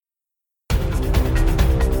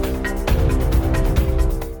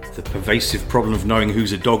pervasive problem of knowing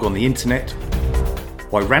who's a dog on the internet,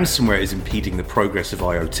 why ransomware is impeding the progress of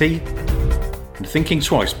IoT, and thinking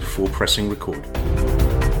twice before pressing record.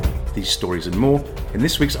 These stories and more in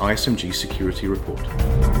this week's ISMG Security Report.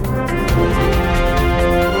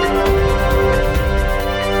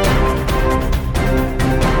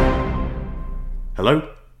 Hello,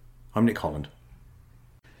 I'm Nick Holland.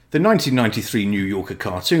 The 1993 New Yorker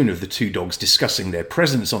cartoon of the two dogs discussing their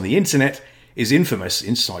presence on the internet is infamous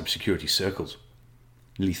in cybersecurity circles.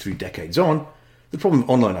 Nearly 3 decades on, the problem of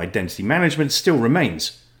online identity management still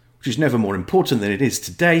remains, which is never more important than it is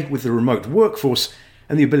today with the remote workforce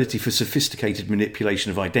and the ability for sophisticated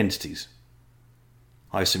manipulation of identities.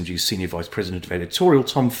 ISMG's Senior Vice President of Editorial,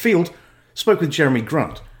 Tom Field, spoke with Jeremy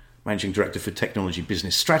Grunt, Managing Director for Technology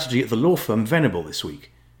Business Strategy at the law firm Venable this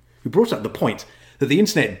week, who brought up the point that the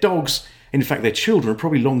internet dogs, and in fact their children, are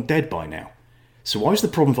probably long dead by now. So why is the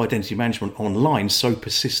problem of identity management online so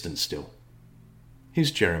persistent still? Here's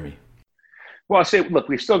Jeremy. Well, I say, look,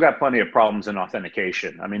 we've still got plenty of problems in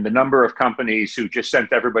authentication. I mean, the number of companies who just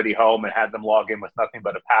sent everybody home and had them log in with nothing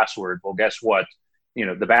but a password. Well, guess what?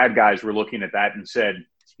 The bad guys were looking at that and said,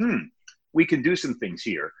 we can do some things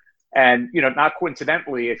here. And, not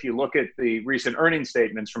coincidentally, if you look at the recent earnings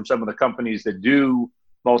statements from some of the companies that do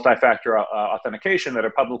multi-factor authentication that are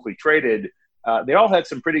publicly traded, they all had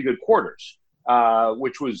some pretty good quarters,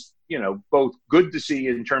 which was, both good to see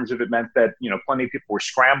in terms of it meant that, plenty of people were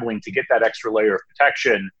scrambling to get that extra layer of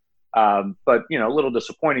protection. But, a little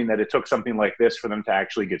disappointing that it took something like this for them to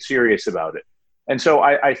actually get serious about it. And so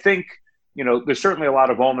I think, there's certainly a lot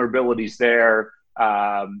of vulnerabilities there.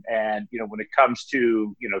 And, when it comes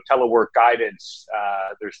to, telework guidance,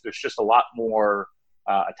 there's just a lot more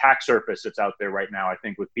attack surface that's out there right now, I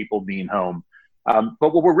think, with people being home. But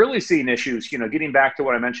what we're really seeing issues, getting back to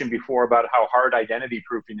what I mentioned before about how hard identity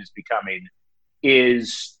proofing is becoming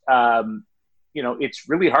is, it's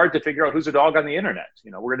really hard to figure out who's a dog on the internet.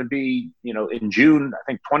 We're going to be, in June, I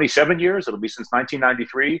think 27 years, it'll be since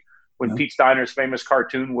 1993 when Pete Steiner's famous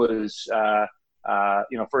cartoon was,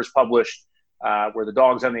 first published, where the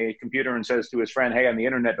dog's on the computer and says to his friend, hey, on the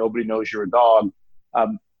internet, nobody knows you're a dog.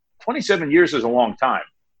 27 years is a long time.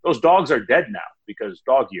 Those dogs are dead now because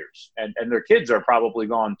dog years, and their kids are probably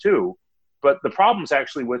gone too. But the problem's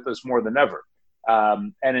actually with us more than ever.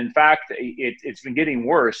 And in fact, it's been getting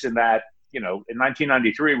worse in that, in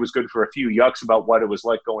 1993, it was good for a few yucks about what it was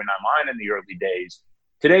like going online in the early days.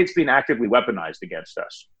 Today, it's being actively weaponized against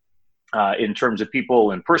us in terms of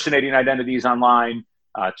people impersonating identities online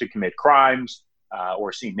to commit crimes,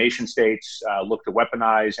 or seeing nation states look to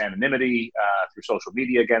weaponize anonymity through social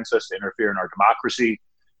media against us to interfere in our democracy.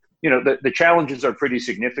 The challenges are pretty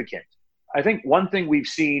significant. I think one thing we've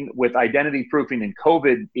seen with identity proofing in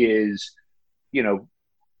COVID is,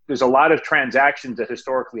 there's a lot of transactions that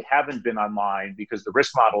historically haven't been online because the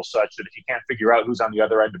risk model is such that if you can't figure out who's on the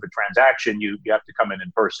other end of a transaction, you have to come in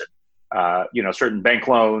person. Certain bank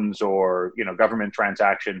loans or, government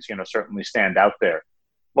transactions, certainly stand out there.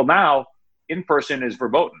 Well, now in-person is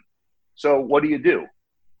verboten. So what do?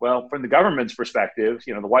 Well, from the government's perspective,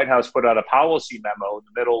 the White House put out a policy memo in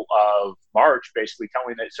the middle of March, basically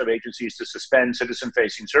telling some agencies to suspend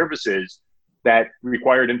citizen-facing services that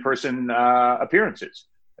required in-person appearances.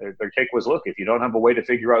 Their take was, look, if you don't have a way to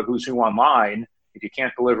figure out who's who online, if you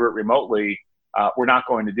can't deliver it remotely, we're not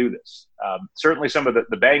going to do this. Certainly some of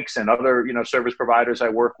the banks and other, service providers I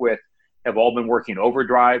work with have all been working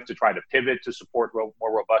overdrive to try to pivot to support more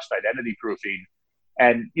robust identity proofing.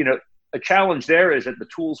 And, a challenge there is that the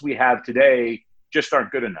tools we have today just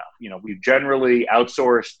aren't good enough. We've generally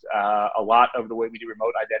outsourced a lot of the way we do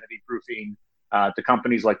remote identity proofing to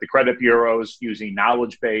companies like the credit bureaus using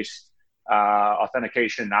knowledge-based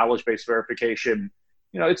authentication, knowledge-based verification.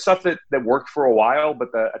 It's stuff that worked for a while,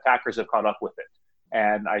 but the attackers have caught up with it.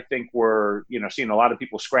 And I think we're, seeing a lot of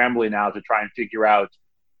people scrambling now to try and figure out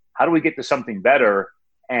how do we get to something better?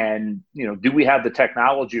 And, do we have the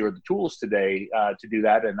technology or the tools today to do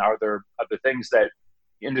that? And are there other things that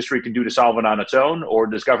industry can do to solve it on its own, or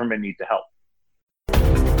does government need to help?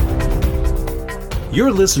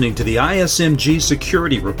 You're listening to the ISMG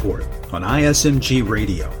Security Report on ISMG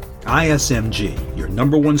Radio. ISMG, your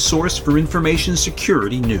number one source for information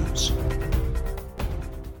security news.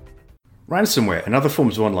 Ransomware and other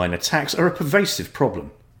forms of online attacks are a pervasive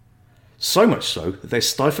problem. So much so that they're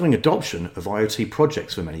stifling adoption of IoT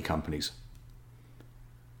projects for many companies.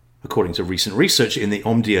 According to recent research in the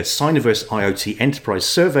Omdia Cyniverse IoT Enterprise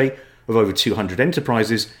Survey of over 200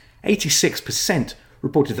 enterprises, 86%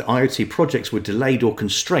 reported that IoT projects were delayed or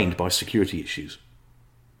constrained by security issues.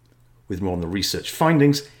 With more on the research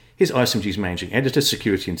findings, here's ISMG's Managing Editor,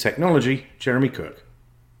 Security and Technology, Jeremy Kirk.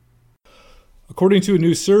 According to a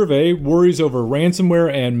new survey, worries over ransomware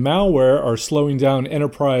and malware are slowing down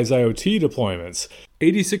enterprise IoT deployments.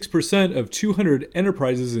 86% of 200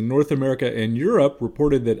 enterprises in North America and Europe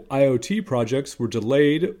reported that IoT projects were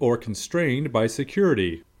delayed or constrained by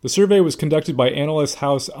security. The survey was conducted by analyst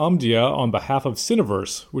house Omdia on behalf of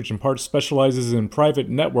Syniverse, which in part specializes in private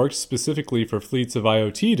networks specifically for fleets of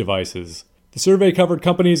IoT devices. The survey covered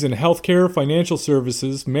companies in healthcare, financial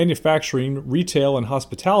services, manufacturing, retail and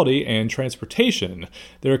hospitality, and transportation.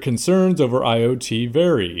 Their concerns over IoT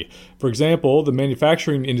vary. For example, the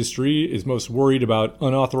manufacturing industry is most worried about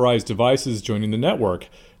unauthorized devices joining the network.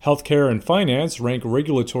 Healthcare and finance rank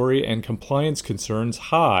regulatory and compliance concerns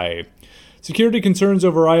high. Security concerns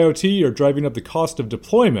over IoT are driving up the cost of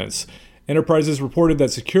deployments. Enterprises reported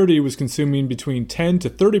that security was consuming between 10 to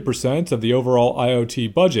 30% of the overall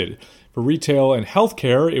IoT budget. For retail and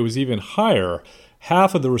healthcare, it was even higher.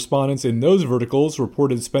 Half of the respondents in those verticals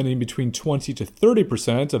reported spending between 20 to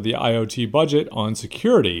 30% of the IoT budget on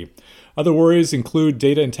security. Other worries include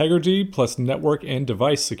data integrity plus network and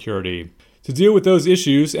device security. To deal with those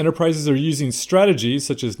issues, enterprises are using strategies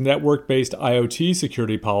such as network-based IoT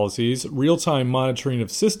security policies, real-time monitoring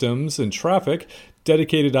of systems and traffic,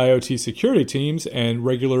 dedicated IoT security teams, and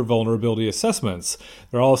regular vulnerability assessments.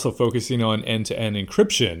 They're also focusing on end-to-end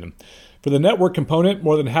encryption. For the network component,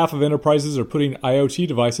 more than half of enterprises are putting IoT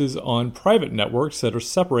devices on private networks that are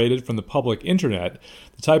separated from the public internet.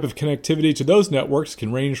 The type of connectivity to those networks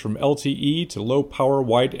can range from LTE to low-power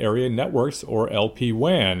wide area networks, or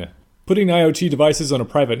LPWAN. Putting IoT devices on a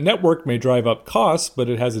private network may drive up costs, but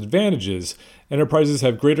it has advantages. Enterprises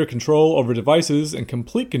have greater control over devices and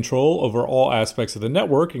complete control over all aspects of the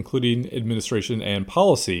network, including administration and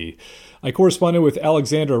policy. I corresponded with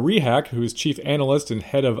Alexandra Rehak, who is chief analyst and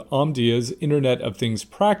head of Omdia's Internet of Things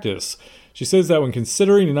practice. She says that when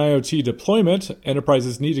considering an IoT deployment,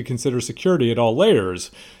 enterprises need to consider security at all layers.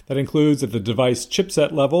 That includes at the device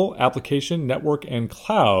chipset level, application, network, and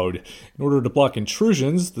cloud. In order to block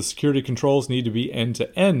intrusions, the security controls need to be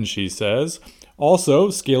end-to-end, she says. Also,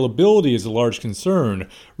 scalability is a large concern.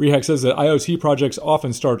 Rehak says that IoT projects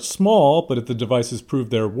often start small, but if the devices prove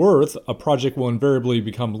their worth, a project will invariably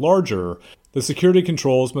become larger. The security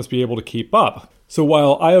controls must be able to keep up. So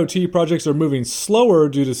while IoT projects are moving slower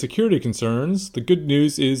due to security concerns, the good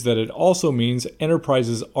news is that it also means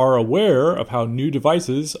enterprises are aware of how new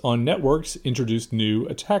devices on networks introduce new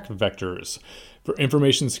attack vectors. For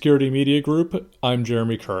Information Security Media Group, I'm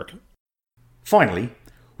Jeremy Kirk. Finally,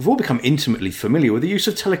 we've all become intimately familiar with the use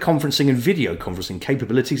of teleconferencing and video conferencing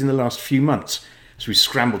capabilities in the last few months, as we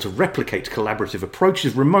scramble to replicate collaborative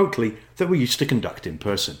approaches remotely that we used to conduct in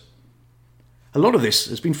person. A lot of this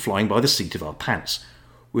has been flying by the seat of our pants,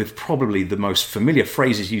 with probably the most familiar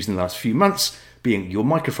phrases used in the last few months being "your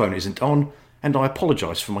microphone isn't on" and "I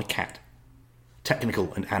apologise for my cat."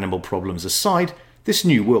 Technical and animal problems aside, this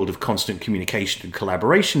new world of constant communication and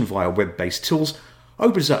collaboration via web-based tools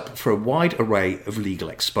opens up for a wide array of legal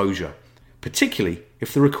exposure, particularly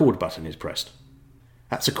if the record button is pressed.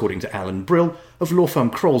 That's according to Alan Brill of law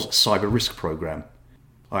firm Kroll's Cyber Risk Programme.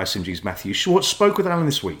 ISMG's Matthew Schwartz spoke with Alan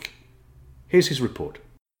this week. Here's his report.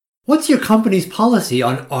 What's your company's policy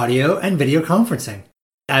on audio and video conferencing?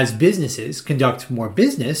 As businesses conduct more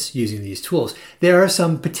business using these tools, there are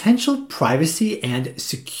some potential privacy and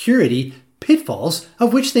security pitfalls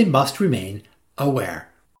of which they must remain aware.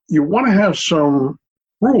 You want to have some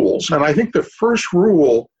rules, and I think the first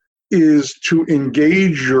rule is to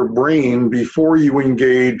engage your brain before you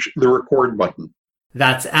engage the record button.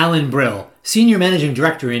 That's Alan Brill, Senior Managing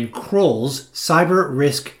Director in Kroll's Cyber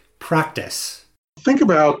Risk Practice. Think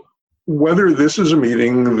about whether this is a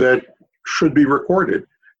meeting that should be recorded,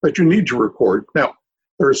 that you need to record. Now,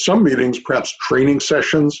 there are some meetings, perhaps training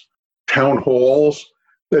sessions, town halls,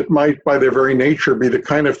 that might by their very nature be the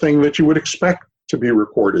kind of thing that you would expect to be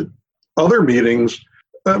recorded. Other meetings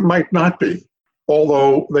might not be,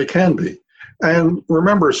 although they can be. And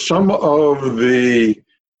remember, some of the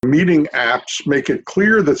meeting apps make it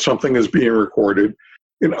clear that something is being recorded,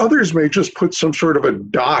 and others may just put some sort of a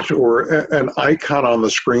dot or an icon on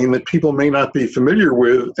the screen that people may not be familiar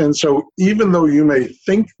with. And so even though you may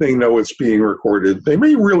think they know it's being recorded, they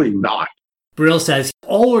may really not. Brill says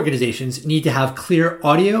all organizations need to have clear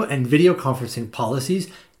audio and video conferencing policies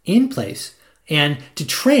in place and to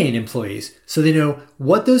train employees so they know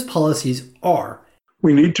what those policies are.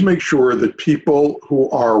 We need to make sure that people who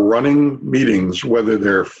are running meetings, whether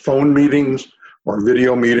they're phone meetings or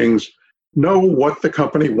video meetings, know what the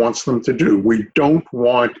company wants them to do. We don't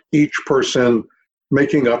want each person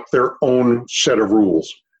making up their own set of rules.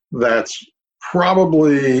 That's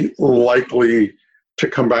probably likely to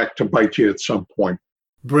come back to bite you at some point.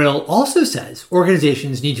 Brill also says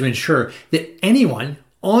organizations need to ensure that anyone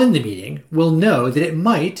on the meeting will know that it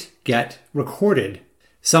might get recorded.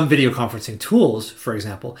 Some video conferencing tools, for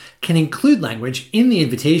example, can include language in the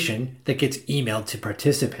invitation that gets emailed to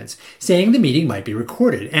participants, saying the meeting might be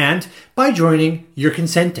recorded, and by joining, you're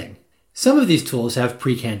consenting. Some of these tools have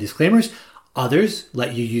pre-canned disclaimers. Others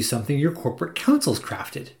let you use something your corporate counsel's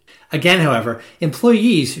crafted. Again, however,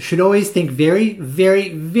 employees should always think very, very,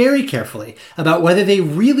 very carefully about whether they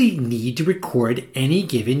really need to record any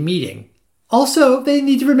given meeting. Also, they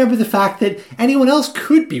need to remember the fact that anyone else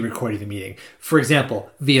could be recording the meeting, for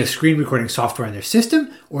example, via screen recording software on their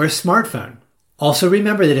system or a smartphone. Also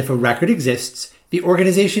remember that if a record exists, the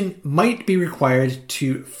organization might be required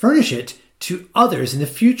to furnish it to others in the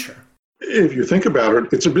future. If you think about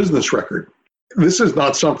it, it's a business record. This is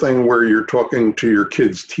not something where you're talking to your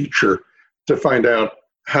kid's teacher to find out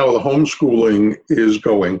how the homeschooling is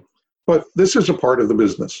going, but this is a part of the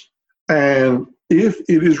business. And if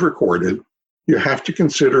it is recorded, you have to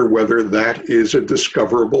consider whether that is a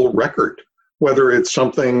discoverable record, whether it's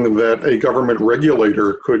something that a government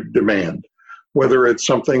regulator could demand, whether it's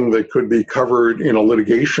something that could be covered in a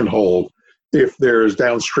litigation hold if there's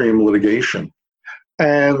downstream litigation.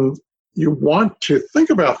 And you want to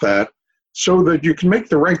think about that so that you can make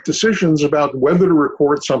the right decisions about whether to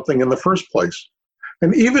record something in the first place.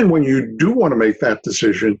 And even when you do want to make that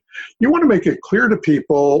decision, you want to make it clear to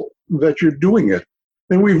people that you're doing it.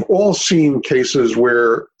 And we've all seen cases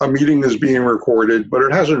where a meeting is being recorded, but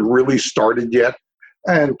it hasn't really started yet.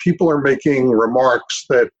 And people are making remarks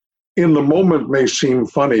that in the moment may seem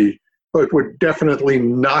funny, but would definitely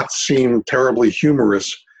not seem terribly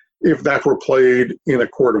humorous if that were played in a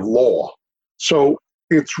court of law. So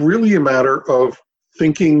it's really a matter of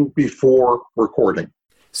thinking before recording.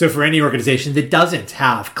 So for any organization that doesn't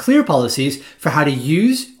have clear policies for how to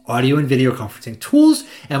use audio and video conferencing tools,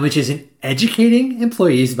 and which isn't educating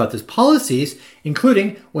employees about those policies,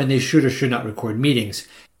 including when they should or should not record meetings,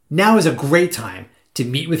 now is a great time to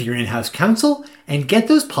meet with your in-house counsel and get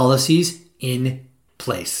those policies in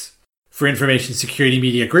place. For Information Security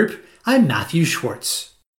Media Group, I'm Matthew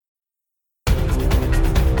Schwartz.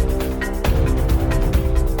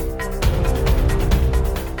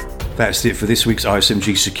 That's it for this week's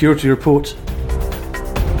ISMG Security Report.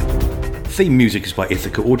 Theme music is by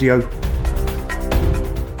Ithaca Audio.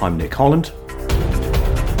 I'm Nick Holland.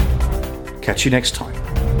 Catch you next time.